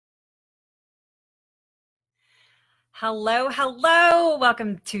Hello, hello.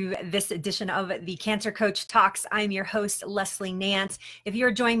 Welcome to this edition of the Cancer Coach Talks. I'm your host, Leslie Nance. If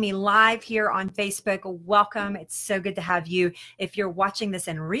you're joining me live here on Facebook, welcome. It's so good to have you. If you're watching this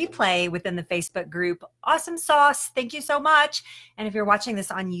in replay within the Facebook group, awesome sauce. Thank you so much. And if you're watching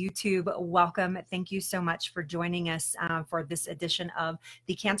this on YouTube, welcome. Thank you so much for joining us for this edition of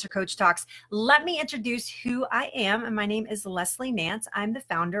the Cancer Coach Talks. Let me introduce who I am. My name is Leslie Nance. I'm the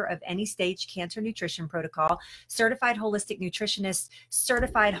founder of Any Stage Cancer Nutrition Protocol, certified holistic nutritionist,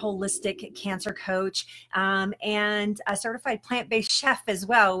 certified holistic cancer coach, and a certified plant-based chef as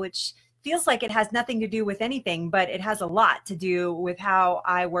well, which feels like it has nothing to do with anything, but it has a lot to do with how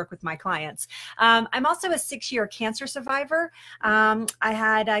I work with my clients. I'm also a 6-year cancer survivor. I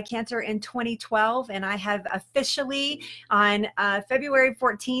had cancer in 2012, and I have officially on February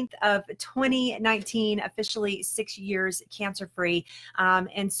 14th of 2019, officially 6 years cancer-free,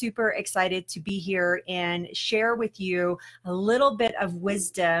 and super excited to be here and share with you a little bit of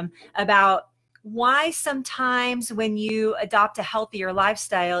wisdom about why sometimes when you adopt a healthier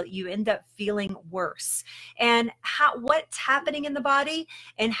lifestyle, you end up feeling worse, and what's happening in the body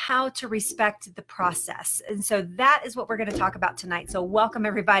and how to respect the process. And so that is what we're going to talk about tonight. So welcome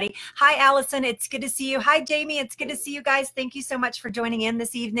everybody. Hi, Allison. It's good to see you. Hi, Jamie. It's good to see you guys. Thank you so much for joining in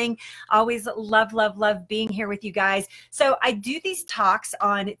this evening. Always love, love, love being here with you guys. So I do these talks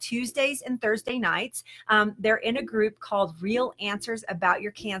on Tuesdays and Thursday nights. They're in a group called Real Answers About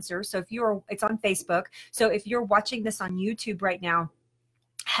Your Cancer. So it's on Facebook. So if you're watching this on YouTube right now,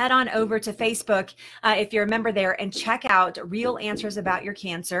 head on over to Facebook if you're a member there and check out Real Answers About Your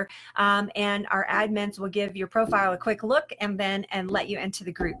Cancer. And our admins will give your profile a quick look and let you into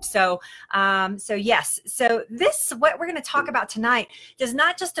the group. So yes, so what we're going to talk about tonight does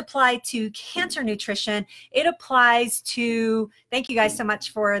not just apply to cancer nutrition. It applies to, thank you guys so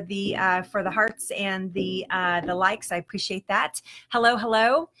much for the hearts and the likes. I appreciate that. Hello,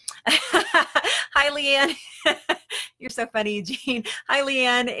 hello. Hi, Leanne. You're so funny, Eugene. Hi,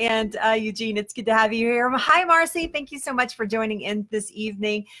 Leanne and Eugene. It's good to have you here. Hi, Marcy. Thank you so much for joining in this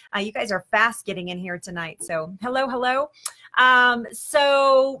evening. You guys are fast getting in here tonight. So hello, hello. High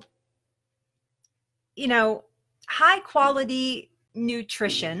quality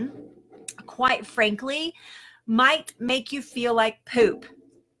nutrition, quite frankly, might make you feel like poop,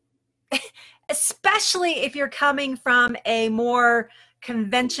 especially if you're coming from a more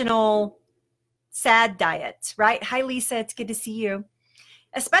conventional sad diet, right? Hi, Lisa. It's good to see you.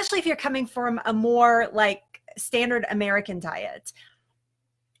 Especially if you're coming from a more like standard American diet,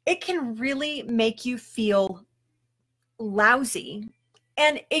 it can really make you feel lousy.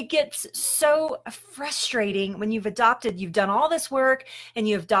 And it gets so frustrating when you've done all this work and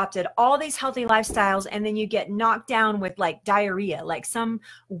you've adopted all these healthy lifestyles, and then you get knocked down with like diarrhea, like some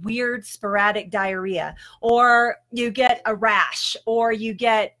weird sporadic diarrhea, or you get a rash, or you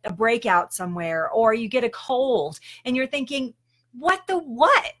get a breakout somewhere, or you get a cold, and you're thinking, what?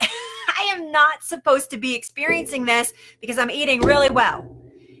 I am not supposed to be experiencing this because I'm eating really well.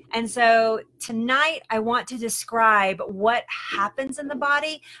 And so tonight I want to describe what happens in the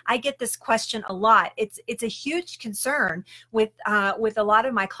body. I get this question a lot. It's a huge concern with a lot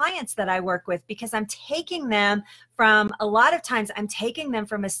of my clients that I work with, because I'm taking them from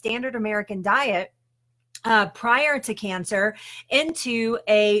a standard American diet prior to cancer into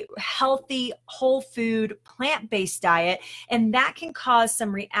a healthy, whole food, plant-based diet, and that can cause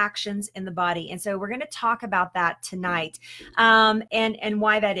some reactions in the body. And so we're going to talk about that tonight, and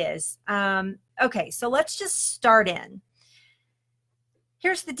why that is. Okay, so let's just start in.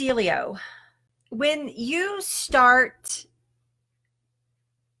 Here's the dealio. When you start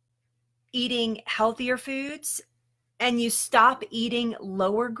eating healthier foods and you stop eating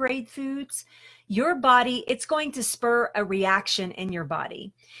lower grade foods, your body, it's going to spur a reaction in your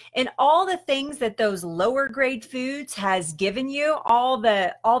body. And all the things that those lower grade foods has given you, all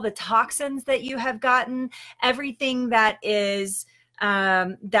the toxins that you have gotten, everything that is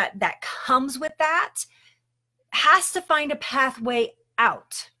that comes with that, has to find a pathway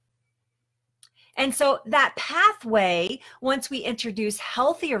out. And so that pathway, once we introduce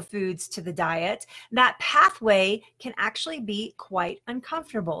healthier foods to the diet, that pathway can actually be quite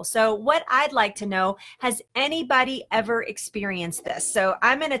uncomfortable. So what I'd like to know, has anybody ever experienced this? So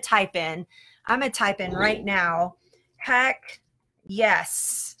I'm going to type in right now, heck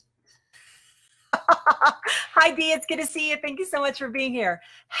yes. Hi, Dee, it's good to see you. Thank you so much for being here.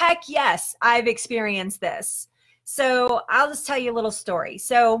 Heck yes, I've experienced this. So I'll just tell you a little story.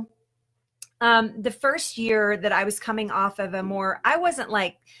 So the first year that I was coming off of I wasn't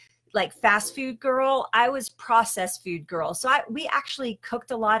like like fast food girl. I was processed food girl. So we actually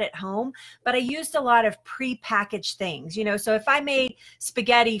cooked a lot at home, but I used a lot of pre-packaged things, you know. So if I made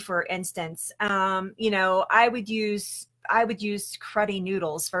spaghetti, for instance, you know, I would use cruddy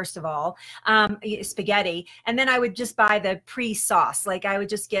noodles, first of all, spaghetti. And then I would just buy the pre-sauce. Like I would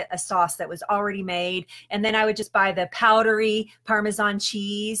just get a sauce that was already made. And then I would just buy the powdery Parmesan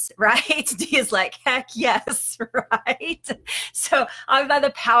cheese, right? D is like, heck yes, right? So I would buy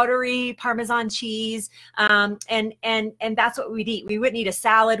the powdery Parmesan cheese. And that's what we'd eat. We wouldn't eat a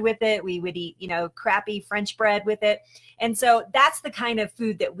salad with it. We would eat, you know, crappy French bread with it. And so that's the kind of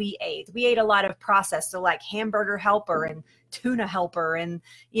food that we ate. We ate a lot of processed, so like hamburger helper and tuna helper and,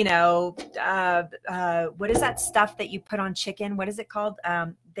 you know, what is that stuff that you put on chicken? What is it called?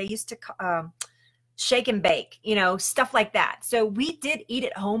 They used to shake and bake, you know, stuff like that. So we did eat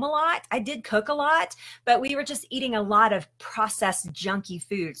at home a lot. I did cook a lot, but we were just eating a lot of processed junky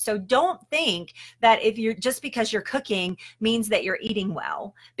food. So don't think that if you're just because you're cooking means that you're eating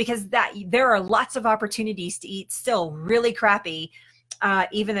well, because that there are lots of opportunities to eat still really crappy,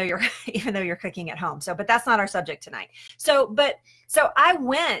 even though you're cooking at home. So, but that's not our subject tonight. So I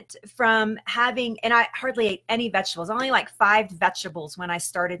went from having, and I hardly ate any vegetables, only like 5 vegetables when I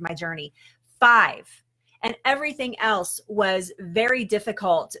started my journey. 5. And everything else was very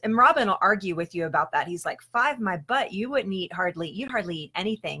difficult. And Robin will argue with you about that. He's like, 5, my butt, you'd hardly eat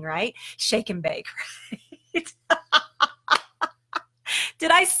anything, right? Shake and bake, right? Did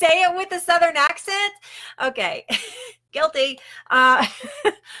I say it with a Southern accent? Okay, guilty.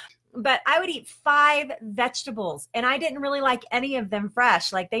 But I would eat 5 vegetables, and I didn't really like any of them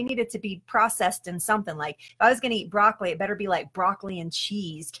fresh. Like they needed to be processed in something. Like if I was going to eat broccoli, it better be like broccoli and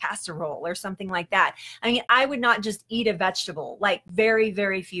cheese casserole or something like that. I mean, I would not just eat a vegetable, like very,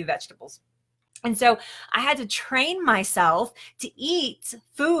 very few vegetables. And so I had to train myself to eat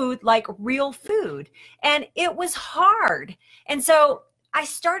food like real food, and it was hard. And so I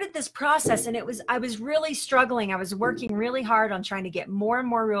started this process, and I was really struggling. I was working really hard on trying to get more and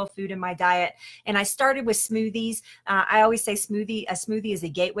more real food in my diet. And I started with smoothies. I always say a smoothie is a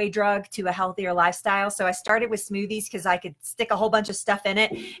gateway drug to a healthier lifestyle. So I started with smoothies because I could stick a whole bunch of stuff in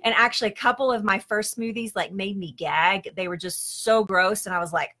it. And actually a couple of my first smoothies like made me gag. They were just so gross. And I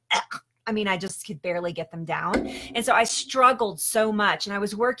was like, ugh. I mean, I just could barely get them down. And so I struggled so much, and I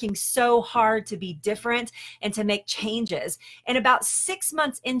was working so hard to be different and to make changes. And about 6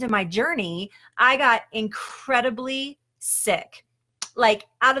 months into my journey, I got incredibly sick, like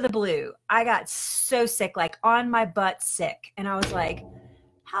out of the blue. I got so sick, like on my butt sick. And I was like,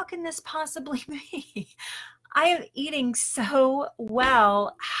 how can this possibly be? I am eating so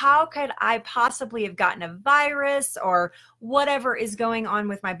well. How could I possibly have gotten a virus or whatever is going on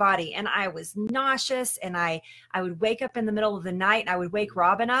with my body? And I was nauseous, and I would wake up in the middle of the night, and I would wake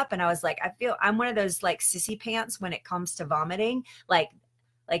Robin up, and I was like, I'm one of those like sissy pants when it comes to vomiting, like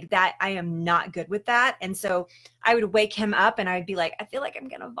that. I am not good with that. And so I would wake him up, and I would be like, I feel like I'm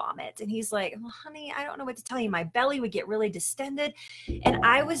going to vomit. And he's like, well, honey, I don't know what to tell you. My belly would get really distended. And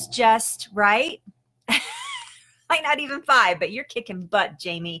I was just right. Might not even 5, but you're kicking butt,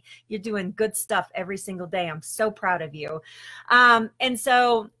 Jamie. You're doing good stuff every single day. I'm so proud of you. And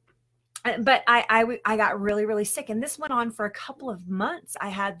so, but I got really, really sick. And this went on for a couple of months. I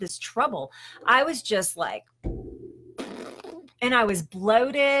had this trouble. I was just like, and I was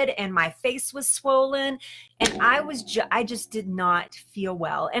bloated, and my face was swollen, and I just did not feel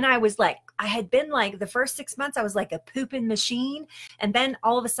well. And I was like, I had been like the first 6 months, I was like a pooping machine. And then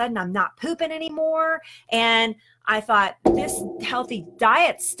all of a sudden I'm not pooping anymore. And I thought, this healthy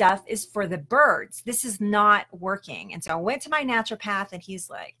diet stuff is for the birds. This is not working. And so I went to my naturopath, and he's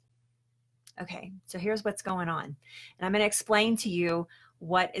like, okay, so here's what's going on. And I'm going to explain to you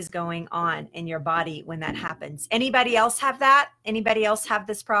what is going on in your body when that happens. Anybody else have that? Anybody else have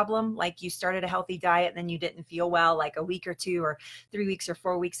this problem? Like you started a healthy diet, and then you didn't feel well like a week or 2 or 3 weeks or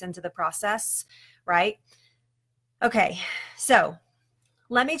 4 weeks into the process, right? Okay, so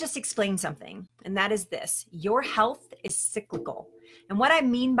let me just explain something, and that is this. Your health is cyclical. And what I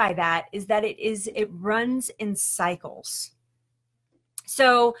mean by that is that it runs in cycles.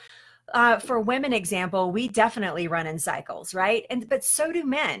 So for women example, we definitely run in cycles, right? But so do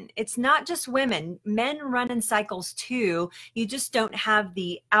men. It's not just women. Men run in cycles too. You just don't have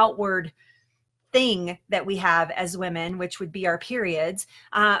the outward thing that we have as women, which would be our periods.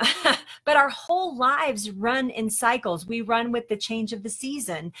 But our whole lives run in cycles. We run with the change of the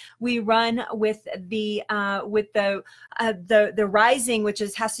season. We run with the rising, which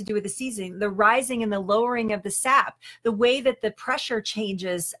has to do with the season, the rising and the lowering of the sap, the way that the pressure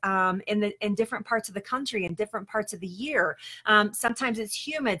changes in different parts of the country, in different parts of the year. Sometimes it's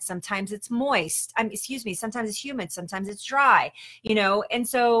humid, sometimes it's moist. Sometimes it's humid, sometimes it's dry. And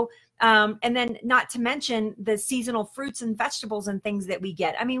so. And then not to mention the seasonal fruits and vegetables and things that we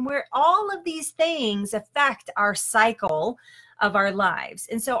get. I mean, all of these things affect our cycle of our lives.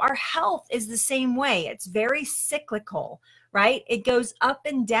 And so our health is the same way. It's very cyclical, right? It goes up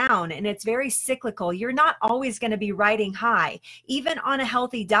and down, and it's very cyclical. You're not always going to be riding high, even on a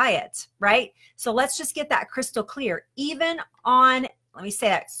healthy diet, right? So let's just get that crystal clear. Let me say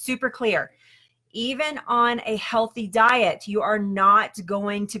that super clear. Even on a healthy diet, you are not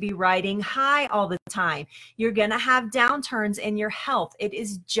going to be riding high all the time. You're going to have downturns in your health. It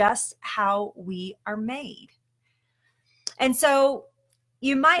is just how we are made. And so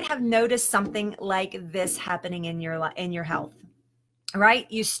you might have noticed something like this happening in your health,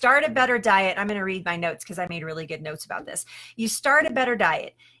 right? You start a better diet. I'm going to read my notes because I made really good notes about this. You start a better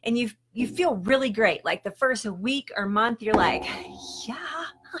diet and you feel really great. Like the first week or month, you're like, yeah,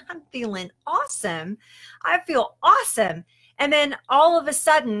 I'm feeling awesome. I feel awesome. And then all of a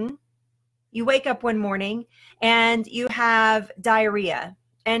sudden you wake up one morning and you have diarrhea.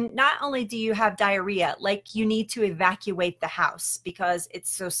 And not only do you have diarrhea, like you need to evacuate the house because it's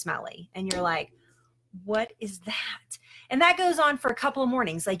so smelly. And you're like, what is that? And that goes on for a couple of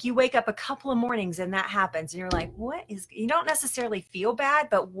mornings. Like you wake up a couple of mornings and that happens. And you're like, you don't necessarily feel bad,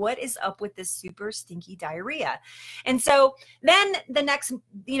 but what is up with this super stinky diarrhea? And so then the next,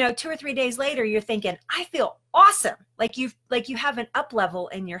 2 or 3 days later, you're thinking, I feel awesome. Like you have an up level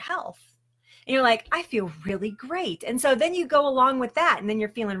in your health. And you're like, I feel really great. And so then you go along with that and then you're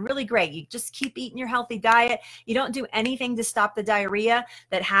feeling really great. You just keep eating your healthy diet. You don't do anything to stop the diarrhea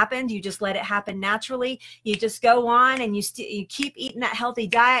that happened. You just let it happen naturally. You just go on and you keep eating that healthy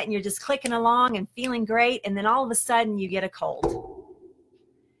diet and you're just clicking along and feeling great. And then all of a sudden you get a cold.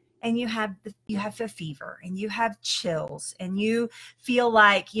 And you have a fever and you have chills and you feel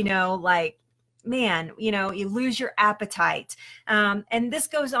like, man, you lose your appetite. And this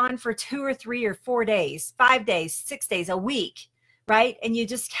goes on for 2 or 3 or 4 days, 5 days, 6 days, a week, right? And you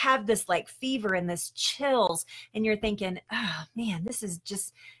just have this like fever and this chills and you're thinking, oh man, this is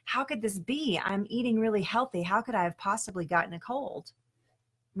just, how could this be? I'm eating really healthy. How could I have possibly gotten a cold,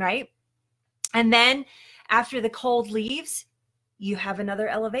 right? And then after the cold leaves, you have another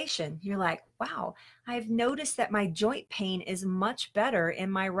elevation. You're like, wow, I've noticed that my joint pain is much better in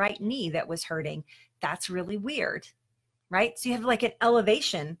my right knee that was hurting. That's really weird, right? So you have like an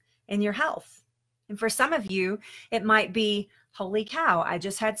elevation in your health. And for some of you, it might be, holy cow, I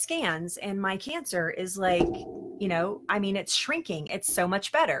just had scans and my cancer is like, it's shrinking. It's so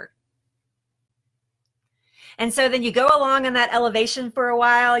much better. And so then you go along on that elevation for a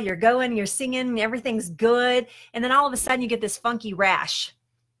while, you're singing, everything's good. And then all of a sudden you get this funky rash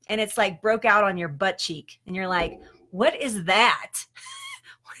and it's like broke out on your butt cheek. And you're like, what is that?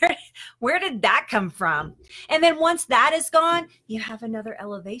 Where did that come from? And then once that is gone, you have another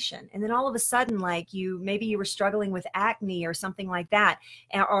elevation. And then all of a sudden, like maybe you were struggling with acne or something like that,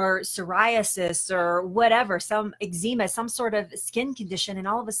 or psoriasis or whatever, some eczema, some sort of skin condition. And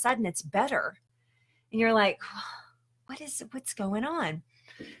all of a sudden it's better. And you're like, what's going on?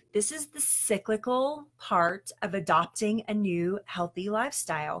 This is the cyclical part of adopting a new healthy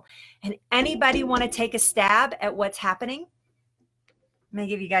lifestyle. And anybody want to take a stab at what's happening? I'm going to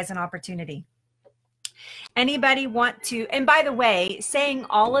give you guys an opportunity. Anybody want to, and by the way, saying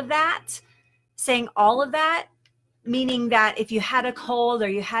all of that, meaning that if you had a cold or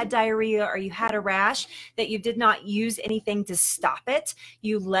you had diarrhea or you had a rash, that you did not use anything to stop it.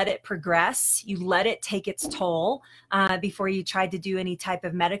 You let it progress. You let it take its toll before you tried to do any type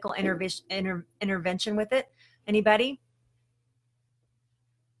of medical intervention with it. Anybody?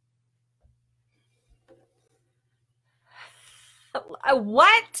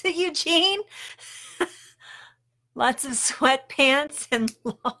 What, Eugene? Lots of sweatpants and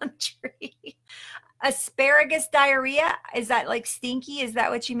laundry. Asparagus diarrhea? Is that like stinky? Is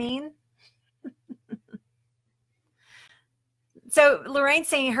that what you mean? So Lorraine's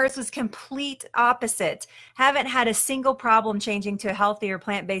saying hers was complete opposite. Haven't had a single problem changing to a healthier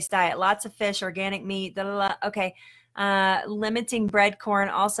plant-based diet. Lots of fish, organic meat. Blah, blah, blah. Okay. Limiting bread corn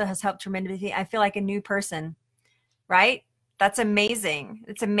also has helped tremendously. I feel like a new person, right? That's amazing.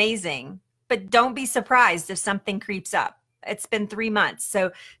 It's amazing. But don't be surprised if something creeps up. It's been 3 months.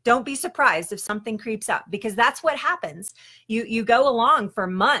 So don't be surprised if something creeps up, because that's what happens. You go along for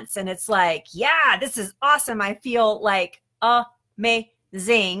months and it's like, yeah, this is awesome. I feel like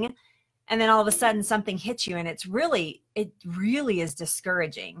amazing. And then all of a sudden something hits you and it really is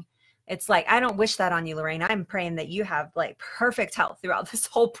discouraging. It's like, I don't wish that on you, Lorraine. I'm praying that you have like perfect health throughout this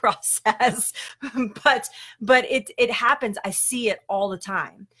whole process. but it happens. I see it all the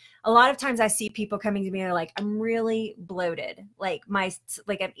time. A lot of times I see people coming to me and they're like, I'm really bloated. Like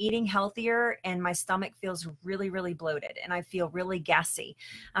I'm eating healthier and my stomach feels really, really bloated and I feel really gassy.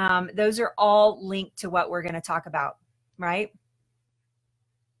 Those are all linked to what we're going to talk about, right?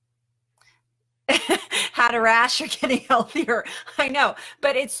 Had a rash or getting healthier. I know,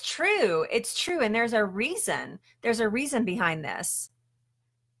 but it's true. It's true. And there's a reason. There's a reason behind this.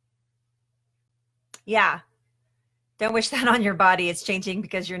 Yeah. Don't wish that on your body. It's changing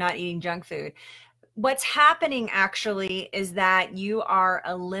because you're not eating junk food. What's happening actually is that you are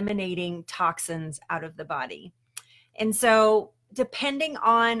eliminating toxins out of the body. And so depending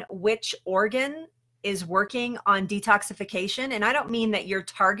on which organ is working on detoxification, and I don't mean that you're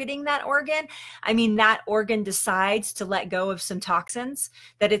targeting that organ, I mean that organ decides to let go of some toxins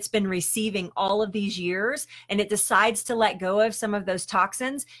that it's been receiving all of these years, and it decides to let go of some of those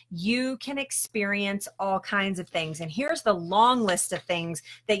toxins, you can experience all kinds of things. And here's the long list of things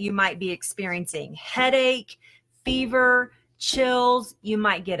that you might be experiencing: headache, fever, chills, you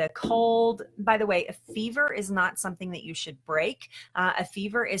might get a cold. By the way, a fever is not something that you should break. A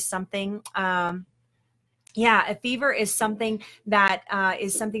fever is something, a fever is something that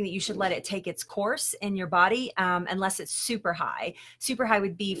you should let it take its course in your body, unless it's super high. Super high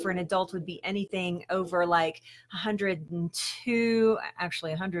would be, for an adult, would be anything over like 102,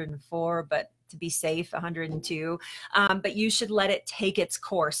 actually 104, but to be safe, 102. But you should let it take its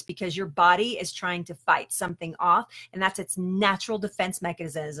course because your body is trying to fight something off, and that's its natural defense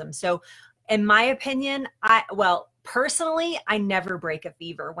mechanism. So in my opinion, personally, I never break a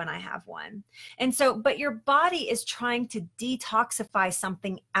fever when I have one. And so, but your body is trying to detoxify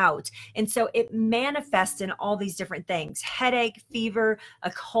something out. And so it manifests in all these different things: headache, fever,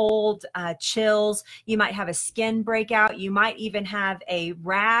 a cold, chills. You might have a skin breakout. You might even have a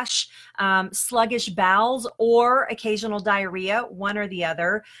rash, sluggish bowels, or occasional diarrhea, one or the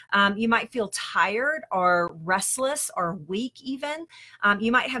other. You might feel tired or restless or weak even.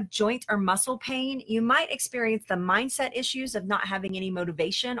 You might have joint or muscle pain. You might experience the mindset issues of not having any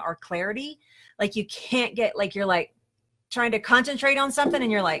motivation or clarity. Like you can't get, like you're like trying to concentrate on something and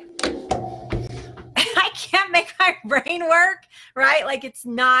you're like, I can't make my brain work, right? Like it's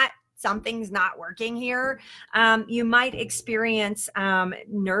not, something's not working here. You might experience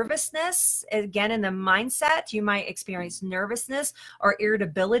nervousness. Again, in the mindset, you might experience nervousness or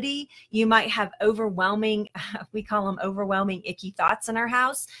irritability. You might have overwhelming, we call them overwhelming icky thoughts in our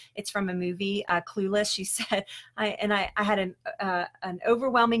house. It's from a movie, Clueless. She said, I had an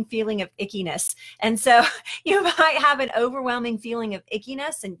overwhelming feeling of ickiness. And so you might have an overwhelming feeling of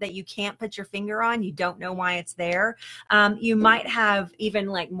ickiness and that you can't put your finger on. You don't know why it's there. You might have even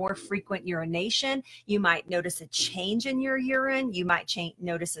like more frequent urination. You might notice a change in your urine. You might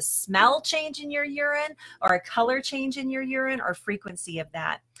notice a smell change in your urine, or a color change in your urine, or frequency of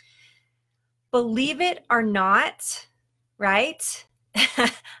that. Believe it or not, right?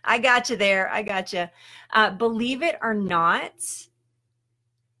 I got you there. I got you. Believe it or not,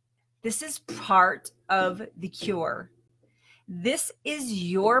 this is part of the cure. This is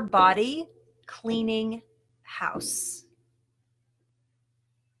your body cleaning house.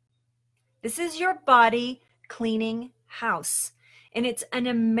 This is your body cleaning house. And it's an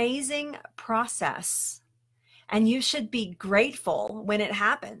amazing process. And you should be grateful when it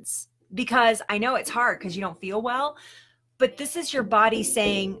happens, because I know it's hard because you don't feel well, but this is your body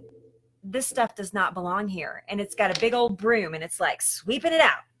saying, this stuff does not belong here. And it's got a big old broom and it's like sweeping it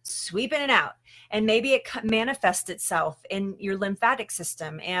out, sweeping it out. And maybe it manifests itself in your lymphatic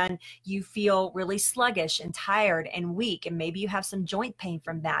system and you feel really sluggish and tired and weak. And maybe you have some joint pain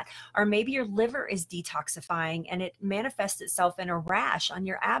from that. Or maybe your liver is detoxifying and it manifests itself in a rash on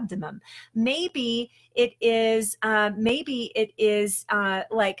your abdomen. Maybe it is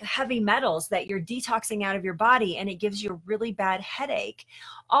like heavy metals that you're detoxing out of your body and it gives you a really bad headache.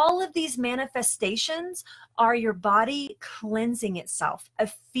 All of these manifestations are your body cleansing itself. A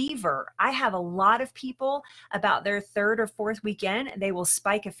fever. I have a lot of people about their third or fourth weekend, they will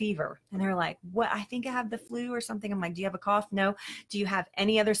spike a fever and they're like, what? I think I have the flu or something. I'm like, do you have a cough? No. Do you have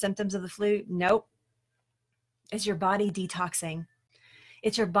any other symptoms of the flu? Nope. It's your body detoxing.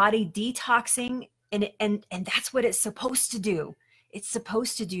 It's your body detoxing, and that's what it's supposed to do. It's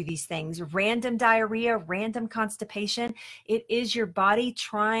supposed to do these things. Random diarrhea, random constipation. It is your body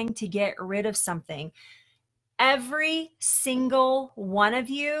trying to get rid of something. Every single one of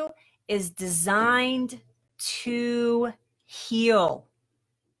you is designed to heal.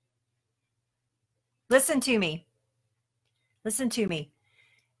 Listen to me. Listen to me.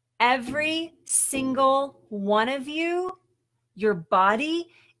 Every single one of you, your body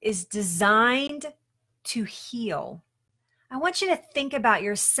is designed to heal. I want you to think about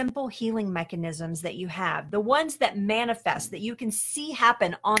your simple healing mechanisms that you have, the ones that manifest, that you can see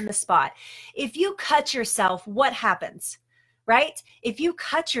happen on the spot. If you cut yourself, what happens? Right? If you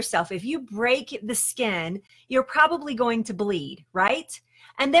cut yourself, if you break the skin, you're probably going to bleed, right?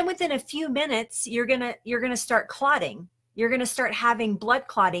 And then within a few minutes, you're gonna start clotting. You're going to start having blood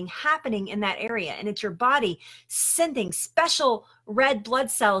clotting happening in that area. And it's your body sending special red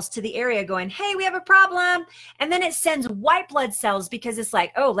blood cells to the area going, hey, we have a problem. And then it sends white blood cells because it's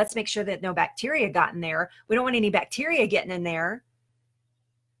like, oh, let's make sure that no bacteria got in there. We don't want any bacteria getting in there.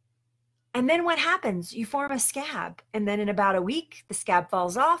 And then what happens? You form a scab. And then in about a week, the scab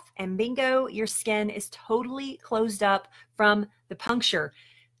falls off and bingo, your skin is totally closed up from the puncture.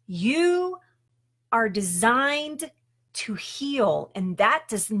 You are designed to heal, and that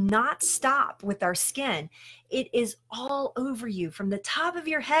does not stop with our skin. It is all over you, from the top of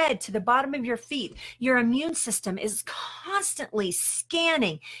your head to the bottom of your feet. Your immune system is constantly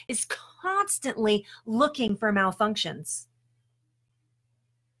scanning, is constantly looking for malfunctions.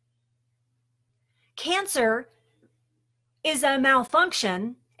 Cancer is a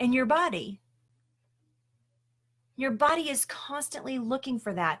malfunction in your body. Your body is constantly looking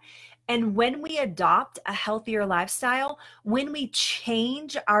for that. And when we adopt a healthier lifestyle, when we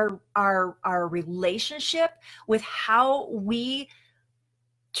change our relationship with how we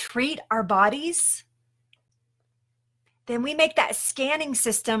treat our bodies, then we make that scanning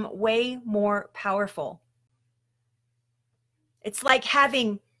system way more powerful. It's like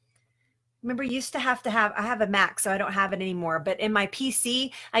having, remember, you used to have, I have a Mac, so I don't have it anymore, but in my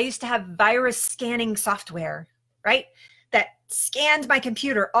PC, I used to have virus scanning software, right? That scanned my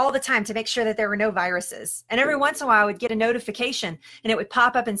computer all the time to make sure that there were no viruses. And every once in a while I would get a notification and it would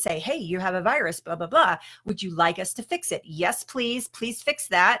pop up and say, hey, you have a virus, blah, blah, blah. Would you like us to fix it? Yes, please. Please fix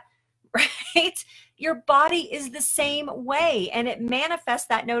that. Right? Your body is the same way, and it manifests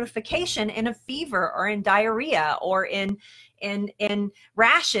that notification in a fever or in diarrhea or in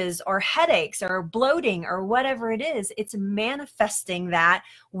rashes or headaches or bloating or whatever it is. It's manifesting that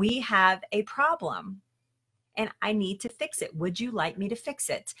we have a problem. And I need to fix it. Would you like me to fix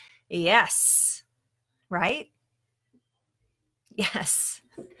it? Yes. Right? Yes.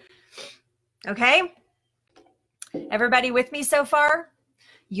 Okay. Everybody with me so far?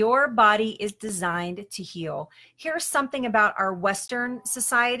 Your body is designed to heal. Here's something about our Western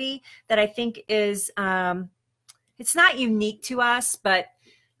society that I think is, it's not unique to us, but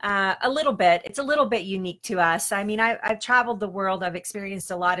a little bit. It's a little bit unique to us. I mean, I've traveled the world. I've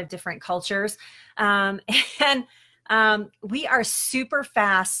experienced a lot of different cultures. And we are super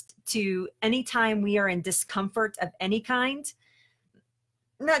fast to, anytime we are in discomfort of any kind,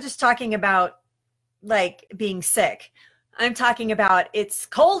 I'm not just talking about like being sick. I'm talking about it's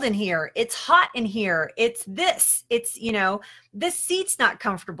cold in here. It's hot in here. It's this, it's, you know, this seat's not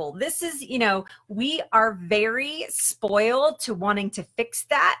comfortable. This is, you know, we are very spoiled to wanting to fix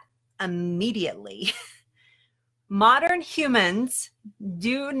that immediately. Modern humans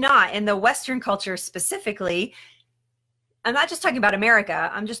do not, in the Western culture specifically, I'm not just talking about America,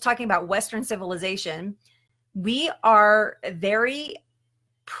 I'm just talking about Western civilization. We are very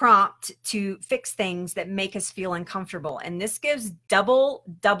prompt to fix things that make us feel uncomfortable. And this gives double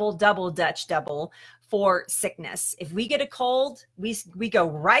Dutch double for sickness. If we get a cold, we go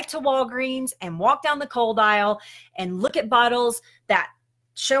right to Walgreens and walk down the cold aisle and look at bottles that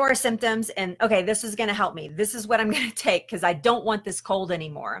show our symptoms and, okay, this is going to help me. This is what I'm going to take because I don't want this cold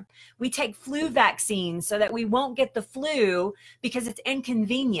anymore. We take flu vaccines so that we won't get the flu because it's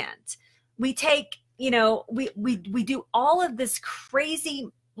inconvenient. We take, you know, we do all of this crazy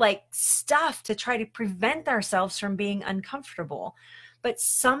like stuff to try to prevent ourselves from being uncomfortable. But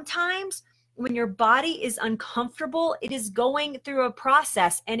sometimes when your body is uncomfortable, it is going through a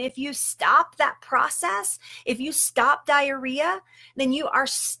process. And if you stop that process, if you stop diarrhea, then you are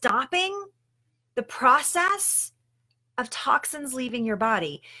stopping the process of toxins leaving your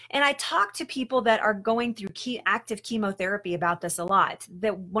body. And I talk to people that are going through active chemotherapy about this a lot.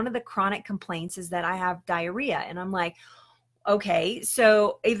 That one of the chronic complaints is that I have diarrhea. And I'm like, okay,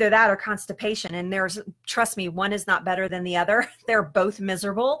 so either that or constipation. And there's, trust me, one is not better than the other. They're both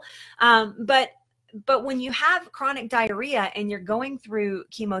miserable. But but when you have chronic diarrhea and you're going through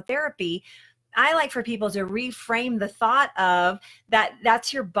chemotherapy, I like for people to reframe the thought of that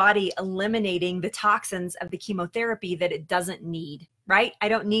that's your body eliminating the toxins of the chemotherapy that it doesn't need, right? I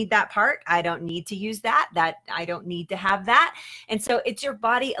don't need that part. I don't need to use that. I don't need to have that. And so it's your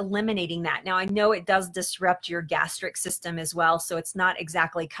body eliminating that. Now, I know it does disrupt your gastric system as well, so it's not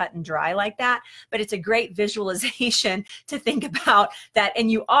exactly cut and dry like that, but it's a great visualization to think about that.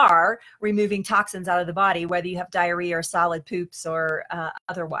 And you are removing toxins out of the body, whether you have diarrhea or solid poops or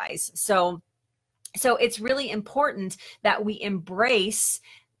otherwise. So it's really important that we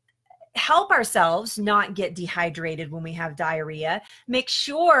help ourselves not get dehydrated when we have diarrhea, make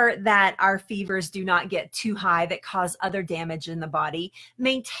sure that our fevers do not get too high that cause other damage in the body,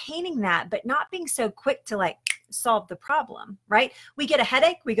 maintaining that, but not being so quick to like solve the problem, right? We get a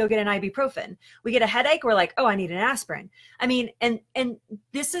headache, we go get an ibuprofen. We get a headache, we're like, oh, I need an aspirin. I mean, and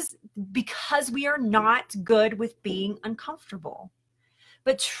this is because we are not good with being uncomfortable.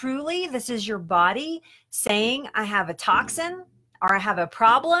 But truly, this is your body saying, I have a toxin or I have a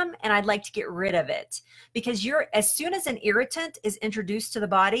problem and I'd like to get rid of it. Because as soon as an irritant is introduced to the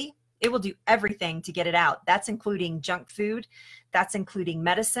body, it will do everything to get it out. That's including junk food. That's including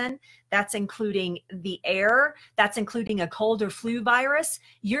medicine. That's including the air. That's including a cold or flu virus.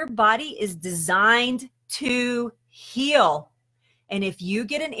 Your body is designed to heal. And if you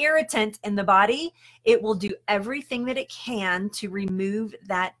get an irritant in the body, it will do everything that it can to remove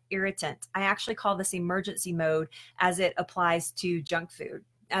that irritant. I actually call this emergency mode as it applies to junk food,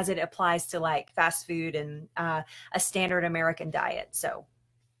 as it applies to like fast food and a standard American diet. So,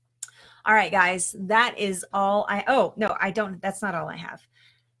 all right, guys, that is all oh, no, I don't, that's not all I have.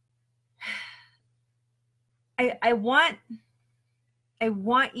 I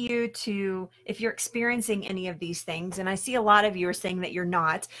want you to, if you're experiencing any of these things, and I see a lot of you are saying that you're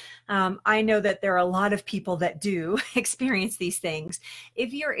not, I know that there are a lot of people that do experience these things.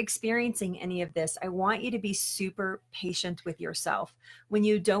 If you're experiencing any of this, I want you to be super patient with yourself. When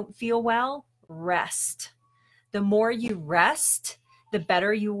you don't feel well, rest. The more you rest, the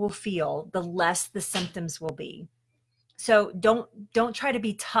better you will feel, the less the symptoms will be. So don't try to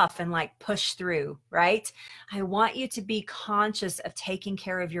be tough and like push through, right? I want you to be conscious of taking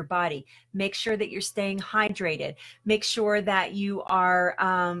care of your body. Make sure that you're staying hydrated. Make sure that you are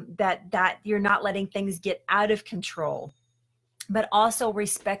that you're not letting things get out of control, but also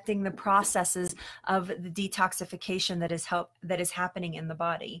respecting the processes of the detoxification that is happening in the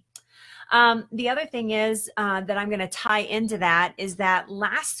body. The other thing is that I'm going to tie into that is that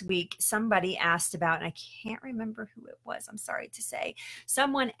last week somebody asked about, and I can't remember who it was, I'm sorry to say,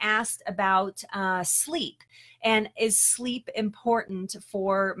 someone asked about sleep. And is sleep important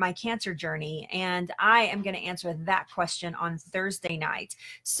for my cancer journey? And I am going to answer that question on Thursday night.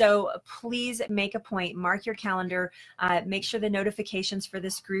 So please make a point, mark your calendar, make sure the notifications for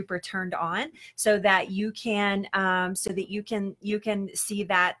this group are turned on so that you can see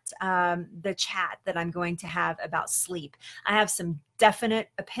that the chat that I'm going to have about sleep. I have some definite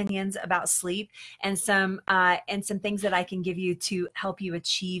opinions about sleep and some things that I can give you to help you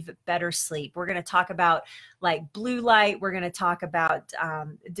achieve better sleep. We're going to talk about like blue light. We're going to talk about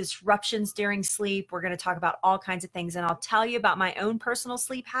disruptions during sleep. We're going to talk about all kinds of things, and I'll tell you about my own personal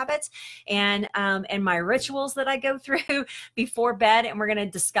sleep habits and my rituals that I go through before bed, and we're going to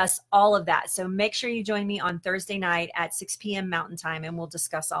discuss all of that. So make sure you join me on Thursday night at 6 p.m. Mountain Time, and we'll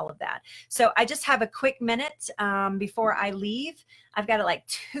discuss all of that. So I just have a quick minute before I leave. I've got like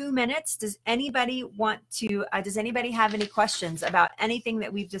 2 minutes. Does anybody want to, does anybody have any questions about anything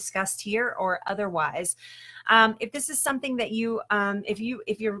that we've discussed here or otherwise? If this is something that you,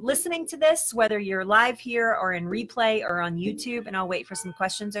 if you're listening to this, whether you're live here or in replay or on YouTube, and I'll wait for some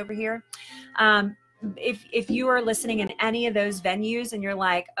questions over here. If you are listening in any of those venues and you're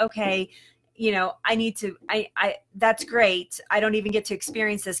like, okay, you know, that's great. I don't even get to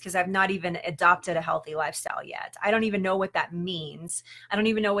experience this because I've not even adopted a healthy lifestyle yet. I don't even know what that means. I don't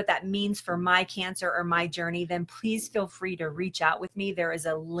even know what that means for my cancer or my journey. Then please feel free to reach out with me. There is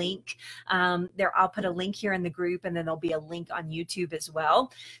a link there. I'll put a link here in the group, and then there'll be a link on YouTube as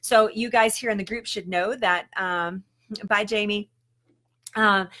well. So you guys here in the group should know that, bye, Jamie.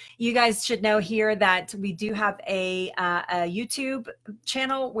 You guys should know here that we do have a YouTube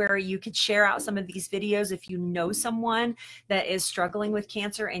channel where you could share out some of these videos. If you know someone that is struggling with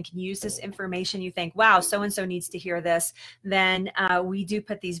cancer and can use this information, you think, wow, so-and-so needs to hear this, then we do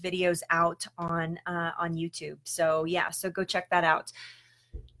put these videos out on YouTube. So yeah, so go check that out.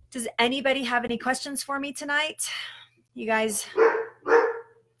 Does anybody have any questions for me tonight? You guys?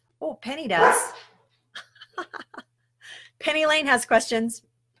 Oh, Penny does. Penny Lane has questions.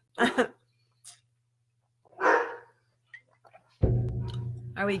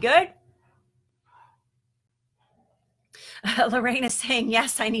 Are we good? Lorraine is saying,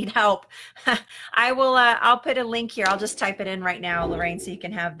 yes, I need help. I will, I'll put a link here. I'll just type it in right now, Lorraine, so you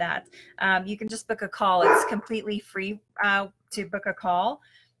can have that. You can just book a call. It's completely free to book a call.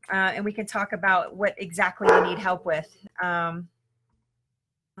 And we can talk about what exactly you need help with.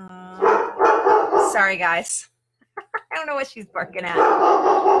 Sorry, guys. I don't know what she's barking at.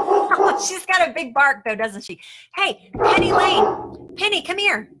 She's got a big bark, though, doesn't she? Hey, Penny Lane. Penny, come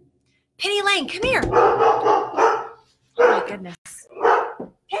here. Penny Lane, come here. Oh, my goodness.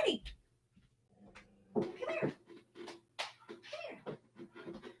 Penny. Come here.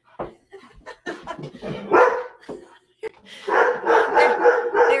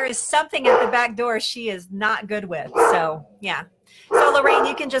 There is something at the back door she is not good with. So, yeah. So, Lorraine,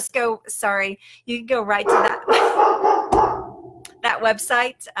 you can just go, sorry, you can go right to that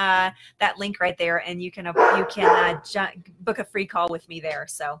website, that link right there, and you can book a free call with me there.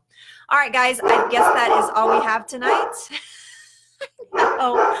 So, all right, guys, I guess that is all we have tonight.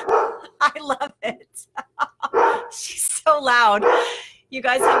 Oh, I love it. She's so loud. You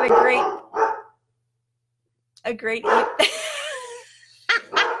guys have a great evening.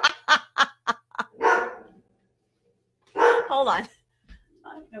 Hold on.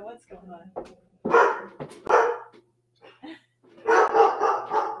 I don't know what's going on.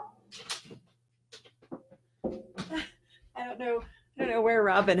 I don't know where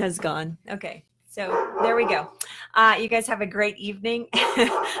Robin has gone. Okay, so there we go. You guys have a great evening.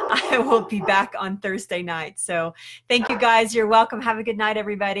 I will be back on Thursday night. So thank you, guys. You're welcome. Have a good night,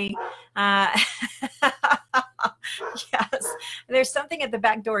 everybody. Yes, there's something at the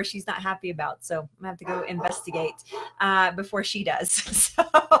back door she's not happy about, so I'm gonna have to go investigate before she does. So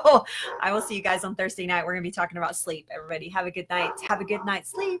I will see you guys on Thursday night. We're gonna be talking about sleep. Everybody have a good night. Have a good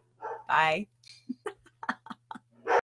night's sleep. Bye.